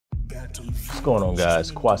What's going on,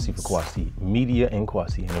 guys? Kwasi for Kwasi Media and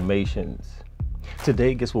Kwasi Animations.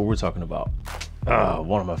 Today, guess what we're talking about?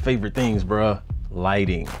 One of my favorite things, bruh,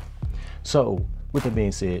 lighting. So with that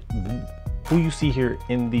being said, who you see here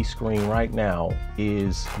in the screen right now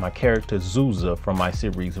is my character Zuza from my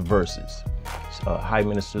series Versus. High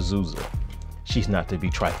Minister Zuza. She's not to be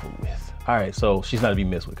trifled with. All right, so she's not to be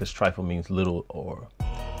messed with because trifle means little or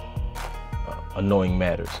annoying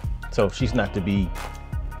matters. So she's not to be,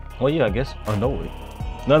 well, yeah, I guess annoyed.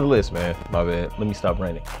 Nonetheless, man, my bad. Let me stop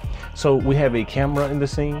ranting. So we have a camera in the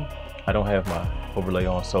scene. I don't have my overlay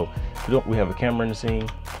on, so we have a camera in the scene.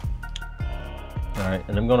 All right,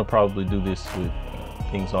 and I'm gonna probably do this with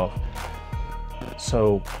things off.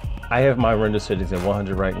 So I have my render settings at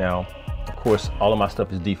 100 right now. Of course, all of my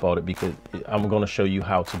stuff is defaulted because I'm gonna show you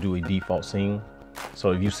how to do a default scene.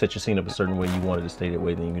 So if you set your scene up a certain way, you want it to stay that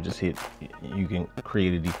way, then you can just you can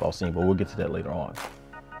create a default scene, but we'll get to that later on.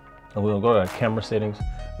 And we're gonna go to our camera settings.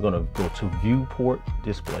 We're gonna go to viewport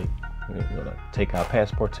display. We're gonna take our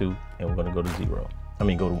passport 2 and we're gonna go to 0. I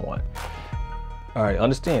mean, go to 1. All right,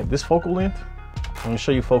 understand this focal length. I'm gonna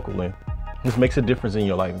show you focal length. This makes a difference in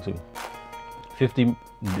your lighting too. 50,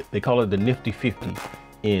 they call it the nifty 50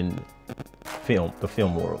 in the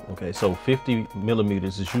film world. Okay, so 50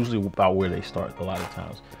 millimeters is usually about where they start a lot of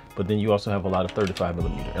times, but then you also have a lot of 35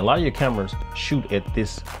 millimeter, and a lot of your cameras shoot at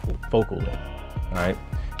this focal length. All right,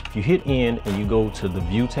 if you hit in and you go to the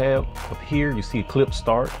view tab up here, you see clip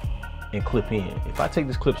start and clip in. If I take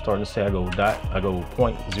this clip start and say I go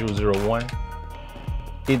 0.001,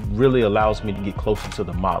 it really allows me to get closer to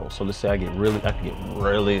the model. So let's say I can get really,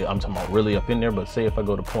 I'm talking about really up in there, but say if I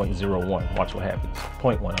go to 0.01, watch what happens.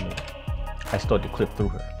 0.1, I mean, I start to clip through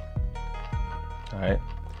her. All right,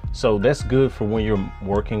 so that's good for when you're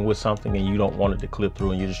working with something and you don't want it to clip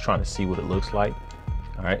through and you're just trying to see what it looks like.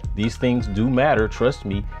 All right, these things do matter, trust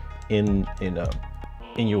me, in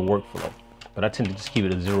your workflow. But I tend to just keep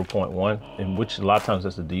it at 0.1, and which a lot of times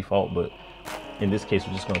that's the default, but in this case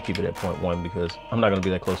we're just going to keep it at 0.1 because I'm not going to be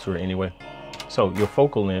that close to her anyway. So your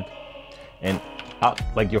focal length, and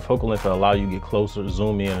like your focal length will allow you to get closer,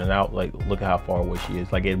 zoom in and out. Like, look at how far away she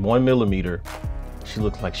is. Like at 1 millimeter, she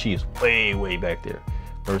looks like she is way back there.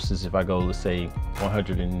 Versus if I go, let's say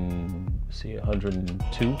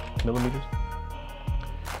 102 millimeters,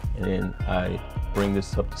 and then I bring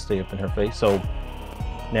this up to stay up in her face. So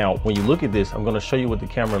now when you look at this, I'm going to show you what the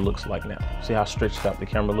camera looks like now. See how stretched out the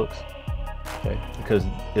camera looks? Okay, because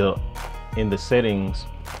in the settings,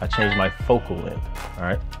 I changed my focal length. All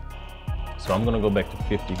right. So I'm gonna go back to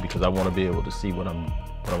 50 because I want to be able to see what I'm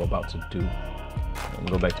about to do. I'm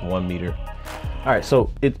gonna go back to 1 meter. All right, so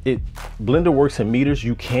Blender works in meters.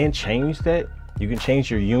 You can change that. You can change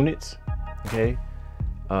your units. Okay.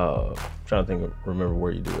 Trying to remember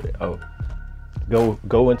where you do it. Oh,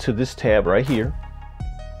 go into this tab right here,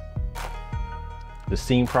 the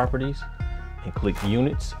scene properties, and click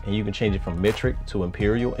units, and you can change it from metric to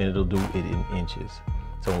imperial, and it'll do it in inches.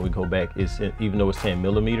 So when we go back, even though it's saying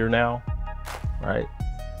millimeter now, right,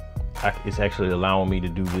 it's actually allowing me to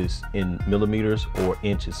do this in millimeters or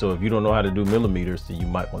inches. So if you don't know how to do millimeters, then you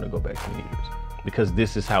might want to go back to meters, because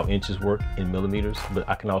this is how inches work in millimeters. But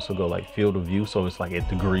I can also go like field of view, so it's like at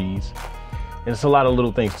degrees, and it's a lot of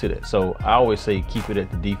little things to that. So I always say keep it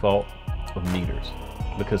at the default of meters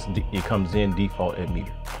because it comes in default at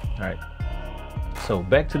meter. All right, so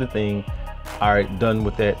back to the thing. All right, done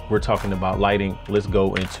with that. We're talking about lighting. Let's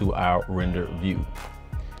go into our render view.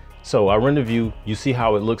 So our render view, you see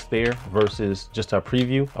how it looks there versus just our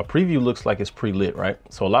preview. Our preview looks like it's pre-lit, right?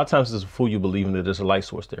 So a lot of times it's a fool you believing that there's a light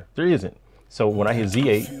source there. There isn't. So when I hit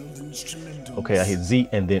Z8, okay, I hit Z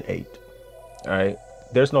and then 8. All right,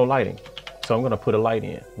 there's no lighting. So I'm gonna put a light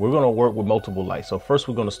in. We're gonna work with multiple lights. So first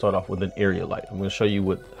we're gonna start off with an area light. I'm gonna show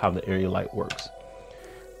you how the area light works.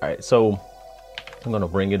 All right, so I'm gonna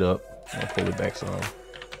bring it up. I'll pull it back some. All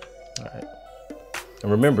right.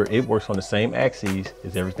 And remember, it works on the same axes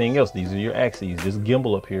as everything else. These are your axes. This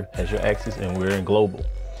gimbal up here has your axis, and we're in global.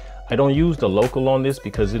 I don't use the local on this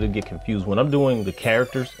because it'll get confused. When I'm doing the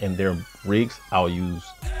characters and their rigs, I'll use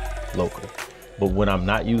local. But when I'm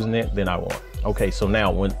not using it, then I won't. Okay, so now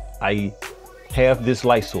when I have this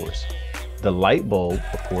light source, the light bulb,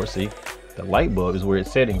 of course, see, the light bulb is where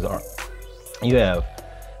its settings are. You have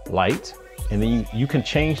light, and then you can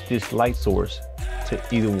change this light source to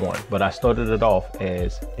either one, but I started it off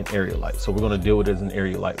as an area light. So we're gonna deal with it as an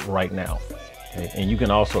area light right now. Okay? And you can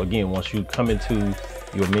also, again, once you come into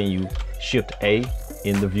your menu, Shift A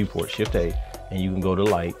in the viewport, Shift A, and you can go to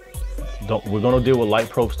light. We're gonna deal with light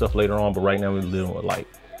probe stuff later on, but right now we're dealing with light.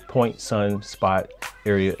 Point, sun, spot,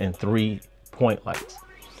 area, and 3 point lights.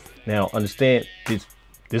 Now understand,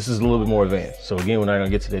 This is a little bit more advanced. So again, we're not gonna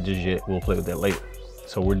get to that just yet. We'll play with that later.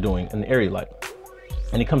 So we're doing an area light.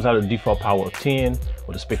 And it comes out of the default power of 10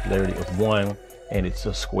 with a specularity of 1, and it's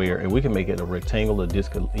a square. And we can make it a rectangle, a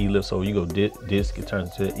disc, an ellipse. So you go disc, it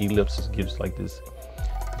turns into an ellipse, it gives like this.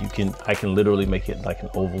 I can literally make it like an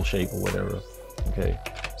oval shape or whatever. Okay,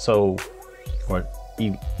 so, or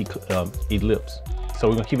ellipse. So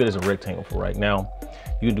we're gonna keep it as a rectangle for right now.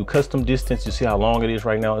 You can do custom distance. You see how long it is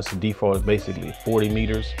right now? It's the default is basically 40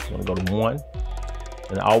 meters. I'm gonna go to 1,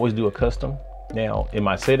 and I always do a custom. Now in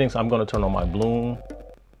my settings, I'm gonna turn on my bloom,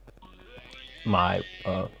 my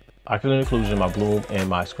ocular occlusion, my bloom, and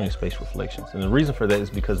my screen space reflections. And the reason for that is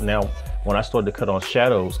because now when I start to cut on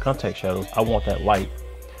shadows, contact shadows, I want that light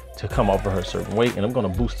to come off of her a certain way, and I'm gonna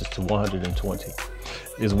boost this to 120.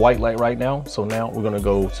 It's white light right now, so now we're gonna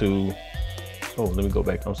go to, oh, let me go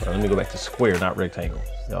back, I'm sorry, let me go back to square, not rectangle.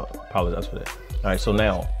 Y'all apologize for that. All right, so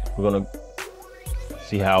now we're gonna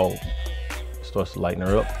see how it starts to lighten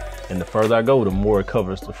her up. And the further I go, the more it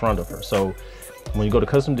covers the front of her. So when you go to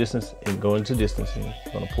custom distance and go into distancing,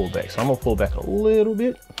 I'm gonna pull back. So I'm gonna pull back a little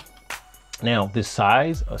bit. Now this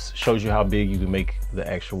size shows you how big you can make the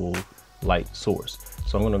actual light source.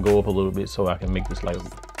 So I'm gonna go up a little bit so I can make this light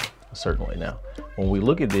a certain way. Now, when we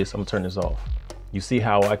look at this, I'm gonna turn this off. You see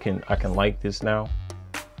how I can light this now?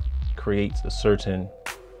 Creates a certain,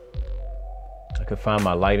 I can find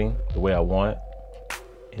my lighting the way I want,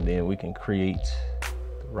 and then we can create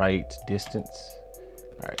the right distance.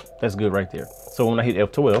 All right, that's good right there. So when I hit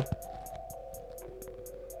F12,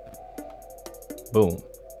 boom,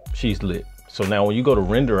 she's lit. So now when you go to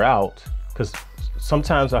render out, because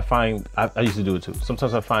sometimes I find, I used to do it too.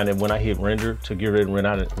 Sometimes I find that when I hit render to get rid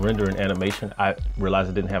of render and animation, I realize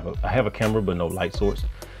I didn't have I have a camera but no light source.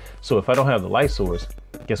 So if I don't have the light source,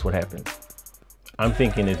 guess what happens? I'm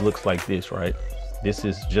thinking it looks like this, right? This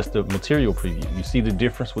is just the material preview. You see the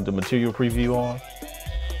difference with the material preview on?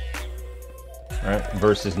 Right?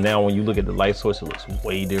 Versus now when you look at the light source, it looks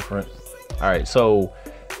way different. All right, so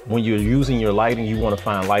when you're using your lighting, you want to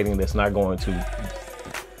find lighting that's not going to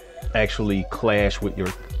actually clash with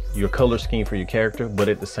your color scheme for your character, but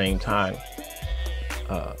at the same time,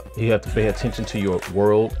 you have to pay attention to your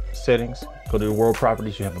world settings. Go to the world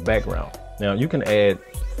properties, you have a background. Now you can add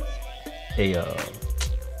an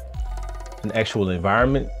actual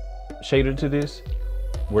environment shader to this.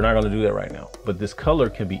 We're not gonna do that right now, but this color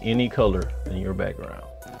can be any color in your background,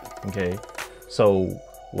 okay? So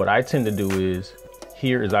what I tend to do is,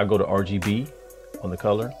 here is I go to RGB on the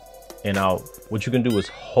color, and what you can do is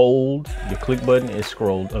hold your click button and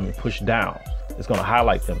scroll, push down. It's gonna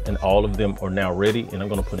highlight them, and all of them are now ready, and I'm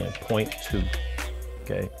gonna put in 0.2,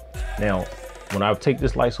 okay? Now, when I take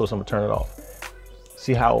this light source, I'm gonna turn it off.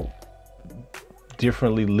 See how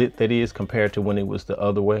differently lit that is compared to when it was the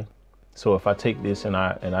other way? So if I take this and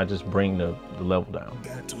I just bring the level down,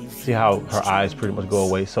 see how her eyes pretty much go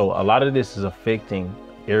away? So a lot of this is affecting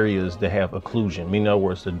areas that have occlusion, meaning in other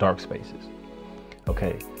words, the dark spaces.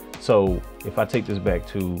 Okay, so if I take this back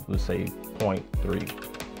to, let's say 0.3,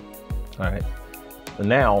 all right, but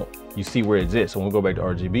now you see where it's at. So when we go back to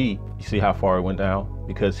RGB, you see how far it went down?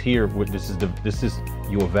 Because here, this is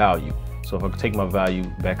your value. So if I take my value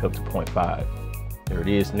back up to 0.5, there it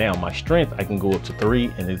is. Now my strength, I can go up to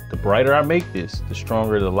 3, and the brighter I make this, the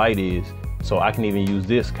stronger the light is. So I can even use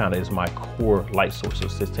this kind of as my core light source. So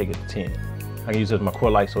let's take it to 10. I can use it as my core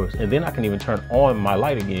light source, and then I can even turn on my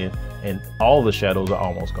light again, and all the shadows are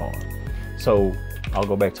almost gone. So I'll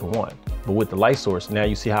go back to 1. But with the light source, now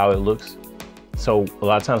you see how it looks. So a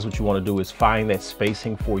lot of times what you want to do is find that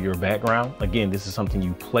spacing for your background. Again, this is something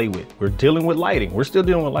you play with. We're dealing with lighting. We're still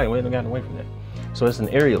dealing with lighting. We haven't gotten away from that. So it's an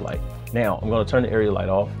area light. Now I'm going to turn the area light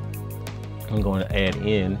off. I'm going to add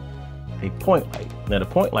in a point light. Now the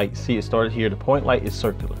point light, see it started here. The point light is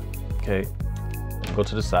circular. Okay. Go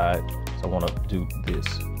to the side. So I want to do this.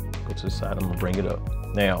 Go to the side. I'm going to bring it up.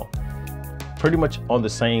 Now, pretty much on the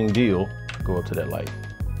same deal. Go up to that light.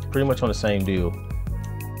 Pretty much on the same deal.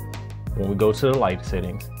 When we go to the light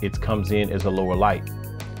settings, it comes in as a lower light.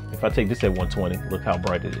 If I take this at 120, look how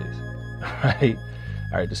bright it is. Right?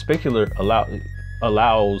 All right, the specular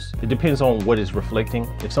allows, it depends on what it's reflecting.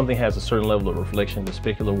 If something has a certain level of reflection, the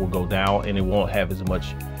specular will go down and it won't have as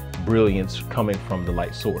much brilliance coming from the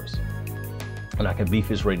light source. And I can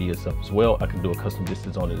beef its radius up as well. I can do a custom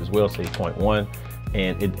distance on it as well, say 0.1,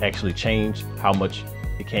 and it actually changed how much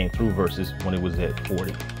it came through versus when it was at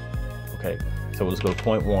 40. Okay. So let's go to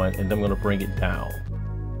 0.1, and then I'm gonna bring it down.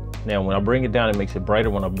 Now, when I bring it down, it makes it brighter.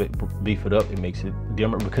 When I beef it up, it makes it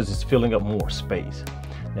dimmer because it's filling up more space.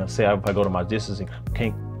 Now, say if I go to my distance and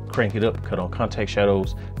crank it up, cut on contact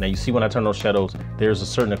shadows. Now you see when I turn those shadows, there's a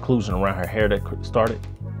certain occlusion around her hair that started.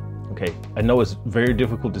 Okay, I know it's very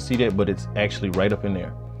difficult to see that, but it's actually right up in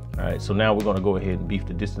there. All right, so now we're gonna go ahead and beef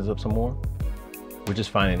the distance up some more. We're just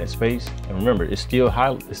finding that space. And remember, it's still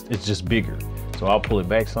high, it's just bigger. So I'll pull it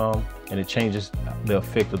back some and it changes the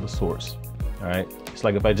effect of the source. All right, it's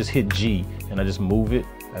like if I just hit G and I just move it,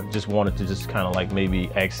 I just wanted to just kind of like maybe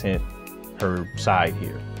accent her side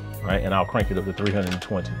here, right? And I'll crank it up to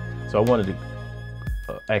 320. So I wanted to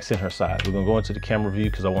accent her side. We're gonna go into the camera view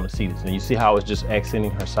because I want to see this. And you see how it's just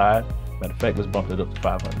accenting her side? Matter of fact, let's bump it up to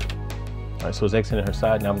 500. All right, so it's accenting her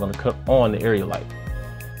side. Now I'm gonna cut on the area light.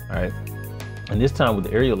 All right, and this time with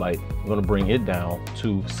the area light, I'm gonna bring it down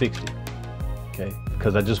to 60. Okay,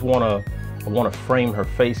 because I wanna frame her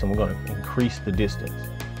face, and we're gonna increase the distance.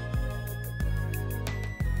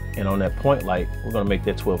 And on that point light, we're gonna make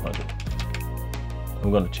that 1200.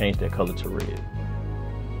 I'm gonna change that color to red.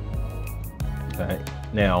 All right.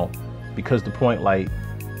 Now, because the point light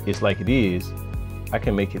is like it is, I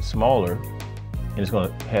can make it smaller and it's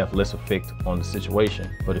gonna have less effect on the situation.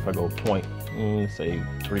 But if I go point, say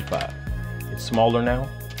 3.5, it's smaller now,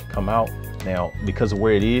 come out. Now, because of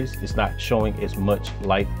where it is, it's not showing as much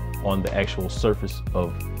light on the actual surface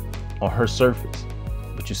on her surface.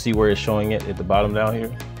 But you see where it's showing it at the bottom down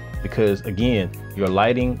here? Because again, your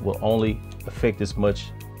lighting will only affect as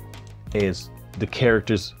much as the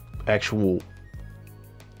character's actual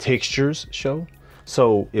textures show.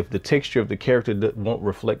 So if the texture of the character won't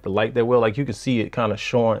reflect the light that well, like you can see it kind of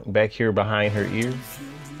showing back here behind her ear.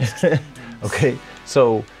 Okay,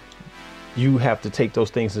 so you have to take those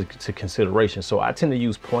things into consideration. So I tend to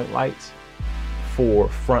use point lights for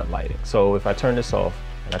front lighting. So if I turn this off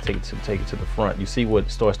and I take it to the front, you see what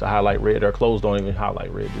starts to highlight red. Our clothes don't even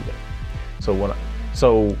highlight red, do they?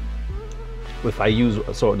 So if I use,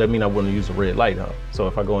 so that means I wouldn't use a red light, huh? So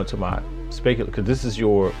if I go into my specular, because this is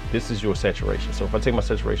your saturation. So if I take my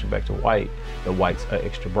saturation back to white, the whites are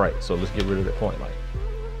extra bright. So let's get rid of that point light.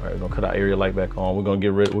 All right, we're gonna cut our area light back on. We're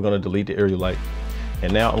gonna delete the area light.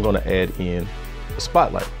 And now I'm gonna add in a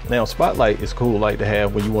spotlight. Now spotlight is cool light to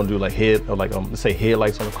have when you wanna do like let's say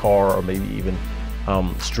headlights on a car, or maybe even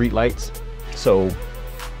street lights. So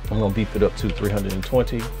I'm gonna beef it up to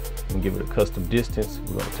 320 and give it a custom distance.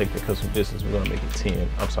 We're gonna take the custom distance, we're gonna make it 10.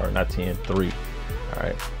 I'm sorry, not 10, 3. All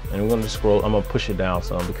right, and we're gonna just scroll. I'm gonna push it down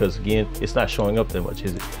some because again, it's not showing up that much,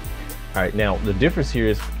 is it? All right, now the difference here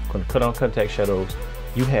is I'm gonna cut on contact shadows.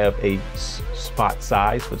 You have a spot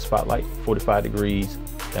size for the spotlight, 45 degrees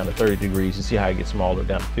down to 30 degrees. You see how it gets smaller,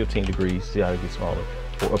 down to 15 degrees, see how it gets smaller,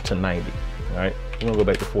 or up to 90, all right? We're gonna go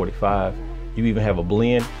back to 45. You even have a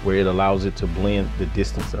blend where it allows it to blend the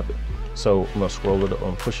distance of it. So I'm gonna scroll it up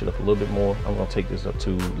and push it up a little bit more. I'm gonna take this up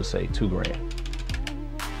to, let's say, 2 grand.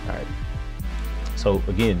 All right. So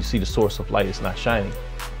again, you see the source of light is not shining.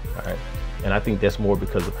 All right. And I think that's more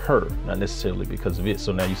because of her, not necessarily because of it.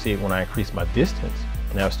 So now you see it when I increase my distance,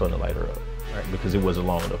 now it's starting to light her up, right? Because it wasn't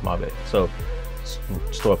long enough, my bad. So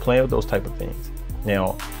start playing with those type of things.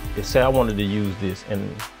 Now, if say I wanted to use this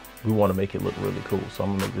and we want to make it look really cool. So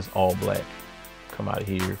I'm gonna make this all black, come out of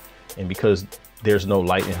here. And because there's no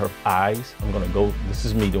light in her eyes, I'm gonna go, this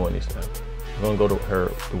is me doing this now. I'm gonna go to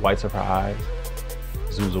the whites of her eyes,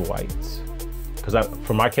 Zuza whites. Because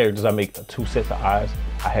for my characters, I make 2 sets of eyes.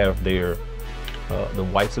 I have the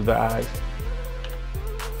whites of their eyes,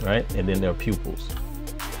 right? And then their pupils,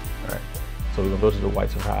 all right? So we're gonna go to the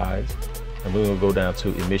whites of her eyes, and we're gonna go down to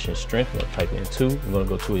emission strength. We're gonna type in 2. We're gonna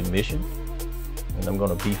go to emission, and I'm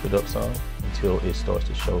gonna beef it up some until it starts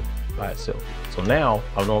to show by itself. So now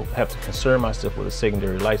I don't have to concern myself with a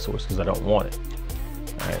secondary light source because I don't want it,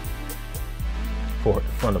 all right, for the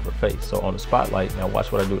front of her face. So on the spotlight, now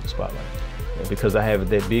watch what I do with the spotlight. And because I have it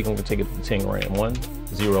that big, I'm gonna take it to 10 grand. 1,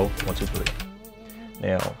 0, 1, 2, 3.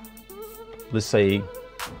 Now, let's say,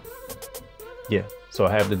 yeah, so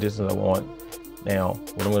I have the distance I want. Now,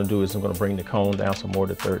 what I'm gonna do is I'm gonna bring the cone down some more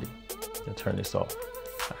to 30 and turn this off.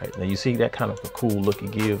 All right, now you see that kind of a cool look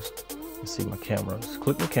it gives. Let's see my camera, just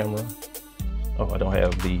click the camera. Oh, I don't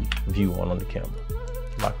have the view on the camera.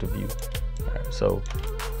 Lock the view. All right, so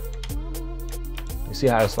you see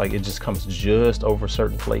how it's like it just comes just over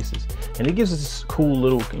certain places. And it gives us this cool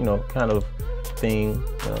little, you know, kind of thing.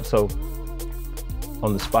 So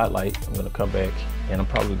on the spotlight, I'm gonna come back and I'm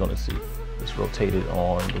probably gonna see it's rotated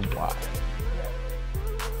on the Y.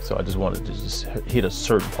 So I just wanted to just hit a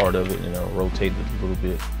certain part of it and rotate it a little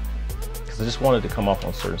bit because I just wanted to come off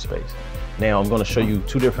on a certain space. Now I'm gonna show you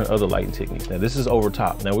 2 different other lighting techniques. Now this is over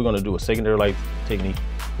top. Now we're gonna do a secondary light technique.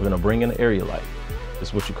 We're gonna bring in an area light. This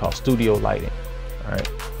is what you call studio lighting. All right,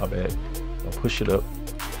 my bad. I'll push it up.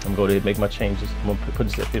 I'm going to make my changes. I'm going to put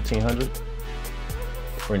this at 1500.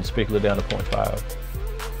 Bring the specular down to 0.5.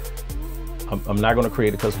 I'm not gonna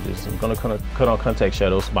create a custom distance. I'm gonna cut on contact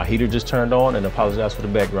shadows. My heater just turned on, and apologize for the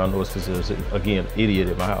background noise because there's, again, idiot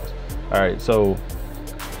at my house. All right, so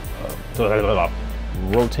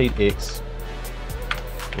rotate X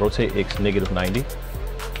 -90.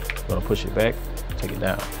 I'm gonna push it back, take it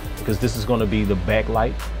down, because this is gonna be the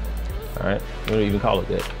backlight. All right, we don't even call it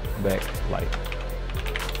that, backlight.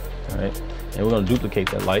 All right, and we're gonna duplicate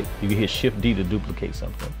that light. You can hit Shift D to duplicate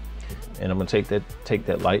something. And I'm gonna take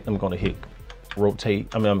that light, I'm gonna hit rotate,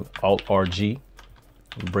 Alt RG,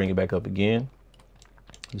 bring it back up again.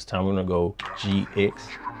 This time we're gonna go GX.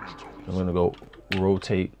 I'm gonna go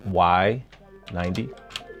rotate Y 90.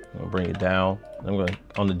 I'm gonna bring it down. I'm gonna,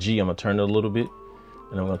 on the G, I'm gonna turn it a little bit,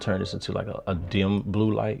 and I'm gonna turn this into like a dim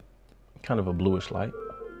blue light, kind of a bluish light.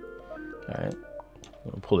 All right,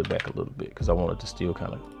 I'm gonna pull it back a little bit because I want it to still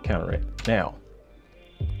kind of counteract. Now,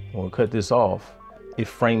 when we cut this off, it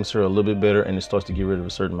frames her a little bit better and it starts to get rid of a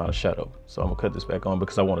certain amount of shadow. So I'm gonna cut this back on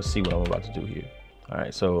because I want to see what I'm about to do here. All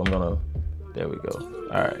right, so I'm gonna, there we go.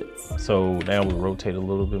 All right, so now we rotate a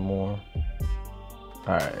little bit more.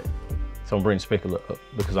 All right, so I'm bringing the specular up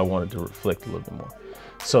because I want it to reflect a little bit more.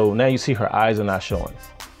 So now you see her eyes are not showing,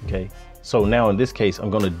 okay? So now in this case, I'm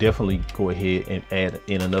gonna definitely go ahead and add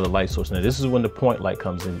in another light source. Now this is when the point light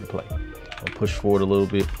comes into play. I'll push forward a little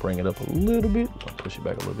bit, bring it up a little bit, I'll push it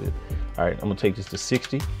back a little bit. All right, I'm gonna take this to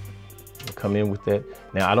 60. We'll come in with that.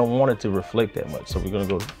 Now I don't want it to reflect that much, so we're gonna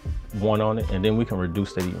go 1 on it, and then we can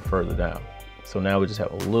reduce that even further down. So now we just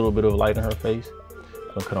have a little bit of light in her face.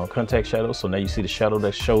 I'm gonna cut on contact shadow. So now you see the shadow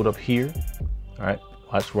that showed up here. All right,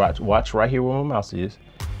 watch right here where my mouse is.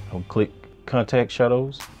 I'll click contact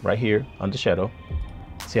shadows right here under shadow.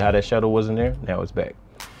 See how that shadow wasn't there? Now it's back.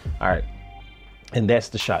 All right, and that's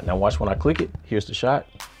the shot. Now watch when I click it. Here's the shot.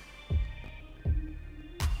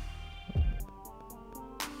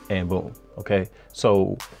 And boom, okay?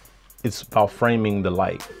 So it's about framing the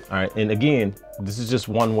light, all right? And again, this is just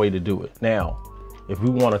one way to do it. Now, if we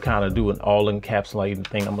wanna kinda do an all encapsulating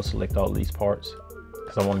thing, I'm gonna select all these parts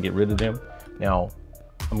because I wanna get rid of them. Now,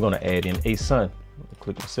 I'm gonna add in a sun.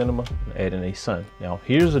 Click on cinema and add in a sun. Now,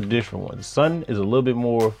 here's a different one. The sun is a little bit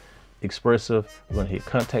more expressive. I'm gonna hit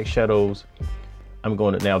contact shadows.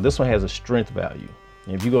 Now this one has a strength value.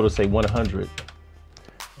 And if you go to say 100,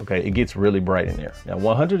 okay, it gets really bright in there. Now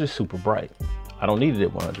 100 is super bright. I don't need it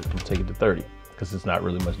at 100. I'm gonna take it to 30 because it's not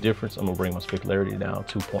really much difference. I'm gonna bring my specularity down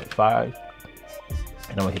 2.5,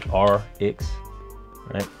 and I'm gonna hit RX,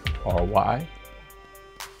 right? RY,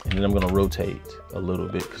 and then I'm gonna rotate a little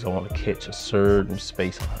bit because I want to catch a certain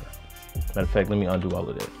space on her. Matter of fact, let me undo all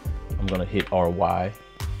of that. I'm gonna hit RY.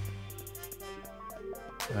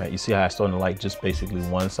 All right, you see how I started to light just basically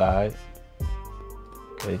one side.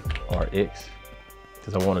 Okay, RX.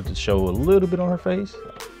 Because I wanted to show a little bit on her face.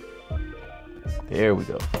 There we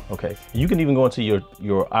go. Okay, you can even go into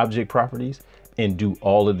your object properties and do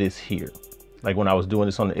all of this here. Like when I was doing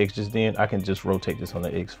this on the X just then, I can just rotate this on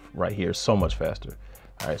the X right here so much faster.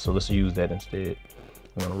 All right, so let's use that instead.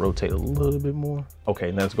 I'm gonna rotate a little bit more.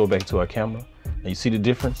 Okay, now let's go back to our camera. And you see the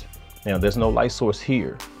difference? Now there's no light source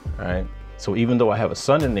here, all right? So even though I have a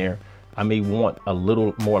sun in there, I may want a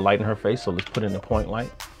little more light in her face, so let's put in a point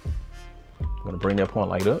light. I'm gonna bring that point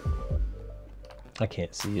light up. I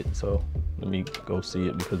can't see it, so let me go see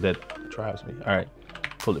it because that drives me. All right,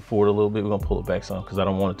 pull it forward a little bit. We're gonna pull it back some because I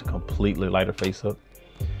don't want it to completely light her face up.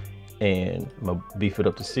 And I'm gonna beef it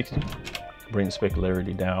up to 60. Bring the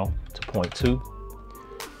specularity down to 0.2.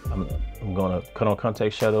 I'm gonna cut on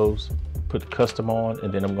contact shadows, put the custom on,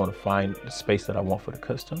 and then I'm gonna find the space that I want for the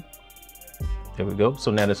custom. There we go.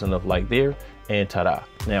 So now there's enough light there, and ta-da.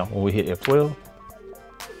 Now, when we hit F12,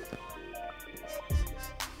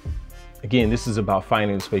 again, this is about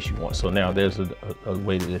finding the space you want. So now there's a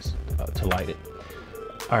way to this to light it.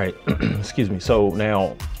 All right, excuse me. So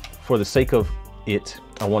now, for the sake of it,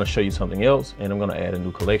 I want to show you something else, and I'm going to add a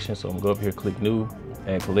new collection. So I'm going to go up here, click New,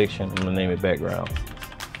 Add Collection. I'm going to name it Background.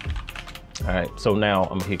 All right. So now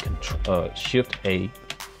I'm going to hit Shift A,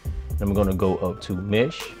 and I'm going to go up to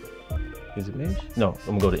Mesh. Is it Mesh? No,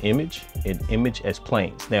 I'm going to go to Image and Image as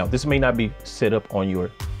Planes. Now this may not be set up on your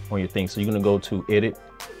thing, so you're going to go to Edit,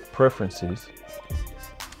 Preferences,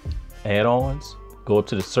 Add-ons, go up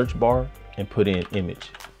to the search bar and put in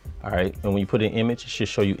Image. All right, and when you put in Image, it should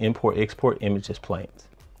show you Import, Export, Image as Planes.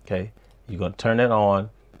 Okay, you're going to turn that on,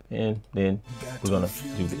 and then we're going to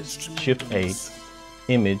do this. Shift A,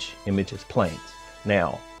 Image, Image as Planes.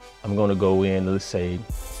 Now I'm going to go in, let's say,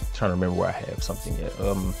 trying to remember where I have something yet.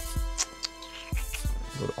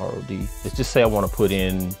 Go to ROD. Let's just say I want to put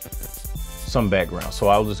in some background. So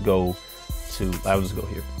I'll just go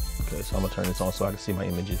here. Okay, so I'm gonna turn this on so I can see my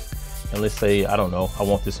images. And let's say, I don't know, I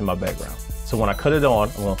want this in my background. So when I cut it on,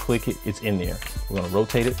 I'm gonna click it, it's in there. We're gonna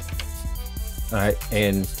rotate it, all right?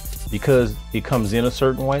 And because it comes in a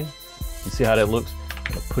certain way, you see how that looks?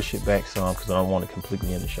 I'm gonna push it back some because I don't want it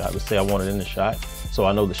completely in the shot. Let's say I want it in the shot, so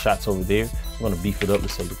I know the shot's over there. I'm gonna beef it up,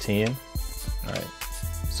 let's say to 10, all right?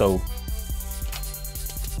 So,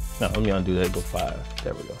 now let me undo that, go 5,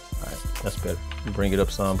 there we go, all right, that's better. Bring it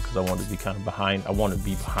up some because I want it to be kind of behind. I want to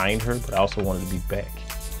be behind her, but I also want it to be back.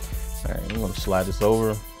 All right, I'm gonna slide this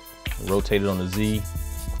over, rotate it on the Z.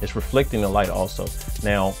 It's reflecting the light also.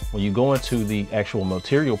 Now, when you go into the actual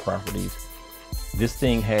material properties, this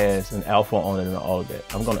thing has an alpha on it and all of that.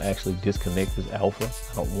 I'm gonna actually disconnect this alpha.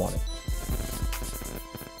 I don't want it.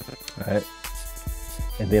 All right.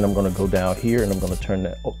 And then I'm gonna go down here and I'm gonna turn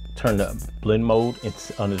the blend mode.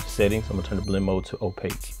 It's under the settings. I'm gonna turn the blend mode to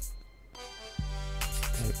opaque.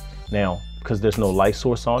 Okay. Now, because there's no light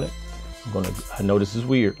source on it, I know this is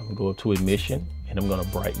weird. I'm gonna go up to emission and I'm gonna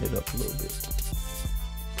brighten it up a little bit.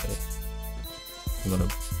 Okay. I'm gonna,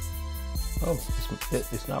 oh,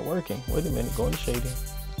 it's not working. Wait a minute, go into shading.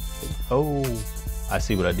 Oh, I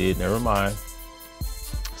see what I did, never mind.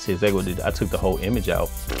 See exactly what I did. I took the whole image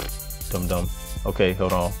out. Dumb. Okay,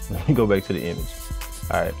 hold on. Let me go back to the image.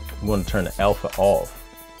 All right, I'm gonna turn the alpha off.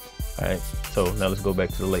 All right, so now let's go back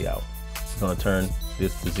to the layout. I'm gonna turn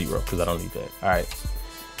this to 0 because I don't need that. All right,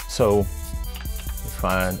 so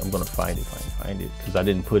I'm gonna find it because I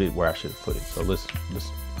didn't put it where I should have put it. So let's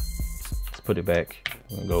put it back.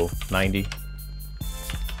 I'm gonna go 90.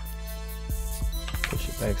 Push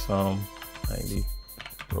it back some, 90,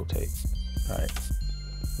 rotate. All right,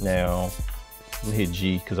 now I'm gonna hit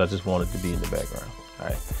G because I just want it to be in the background. All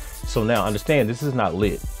right, so now understand this is not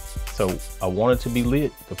lit. So I want it to be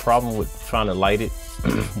lit. The problem with trying to light it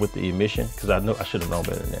with the emission, because I know I should have known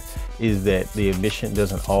better than that, is that the emission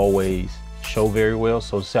doesn't always show very well.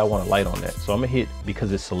 So say I want a light on that. So I'm gonna hit,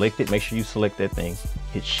 because it's selected, make sure you select that thing,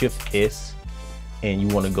 hit Shift S, and you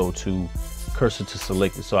wanna go to cursor to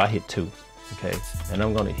select it. So I hit 2, okay? And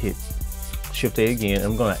I'm gonna hit Shift A again.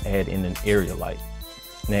 I'm gonna add in an area light.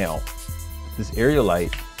 Now, this area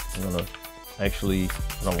light, I'm gonna actually,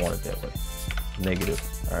 I don't want it that way. Negative.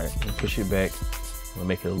 All right, I'm gonna push it back. I'm gonna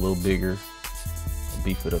make it a little bigger. I'll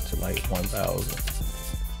beef it up to like 1000.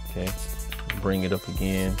 Okay, bring it up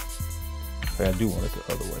again. Okay, I do want it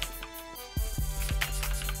the other way.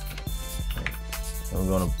 Okay.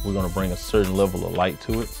 We're gonna bring a certain level of light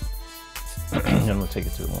to it. I'm gonna take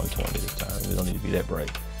it to 120 this time. It don't need to be that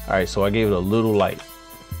bright. All right, so I gave it a little light.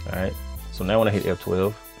 All right, so now when I hit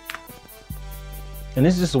F12, and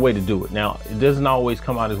this is just a way to do it. Now, it doesn't always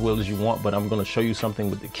come out as well as you want, but I'm gonna show you something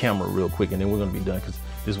with the camera real quick, and then we're gonna be done because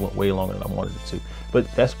this went way longer than I wanted it to. But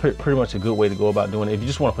that's pretty much a good way to go about doing it if you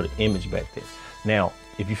just wanna put an image back there. Now,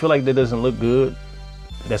 if you feel like that doesn't look good,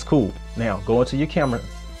 that's cool. Now, go into your camera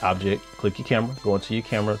object, click your camera, go into your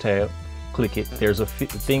camera tab, click it. There's a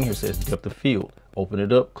thing here that says depth of field. Open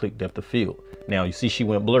it up, click depth of field. Now, you see she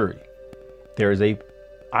went blurry. There is a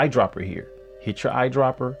eyedropper here. Hit your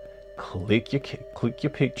eyedropper, click your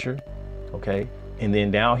picture, okay? And then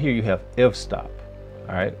down here you have f-stop.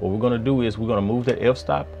 All right, what we're gonna do is we're gonna move that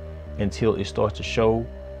f-stop until it starts to show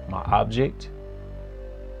my object.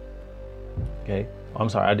 Okay, I'm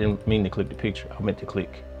sorry, I didn't mean to click the picture. I meant to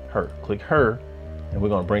click her. Click her, and we're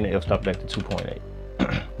gonna bring the f-stop back to 2.8.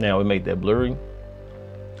 Now we made that blurry,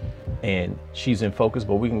 and she's in focus,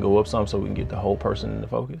 but we can go up some so we can get the whole person in the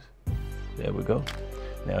focus. There we go.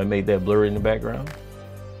 Now I made that blurry in the background.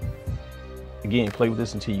 Again, play with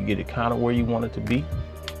this until you get it kind of where you want it to be.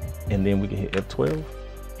 And then we can hit F12,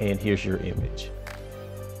 and here's your image.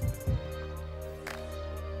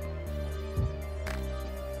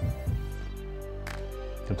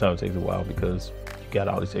 Sometimes it takes a while because you got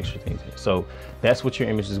all these extra things in it. So that's what your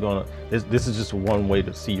image is gonna, this is just one way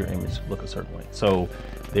to see your image look a certain way. So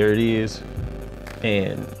there it is.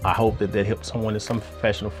 And I hope that that helps someone in some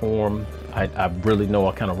fashion or form. I really know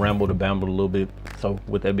I kind of rambled and bambled a little bit. So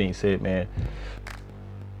with that being said, man,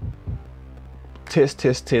 test,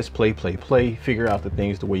 play, figure out the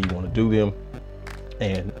things the way you want to do them,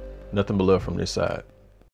 and nothing but love from this side.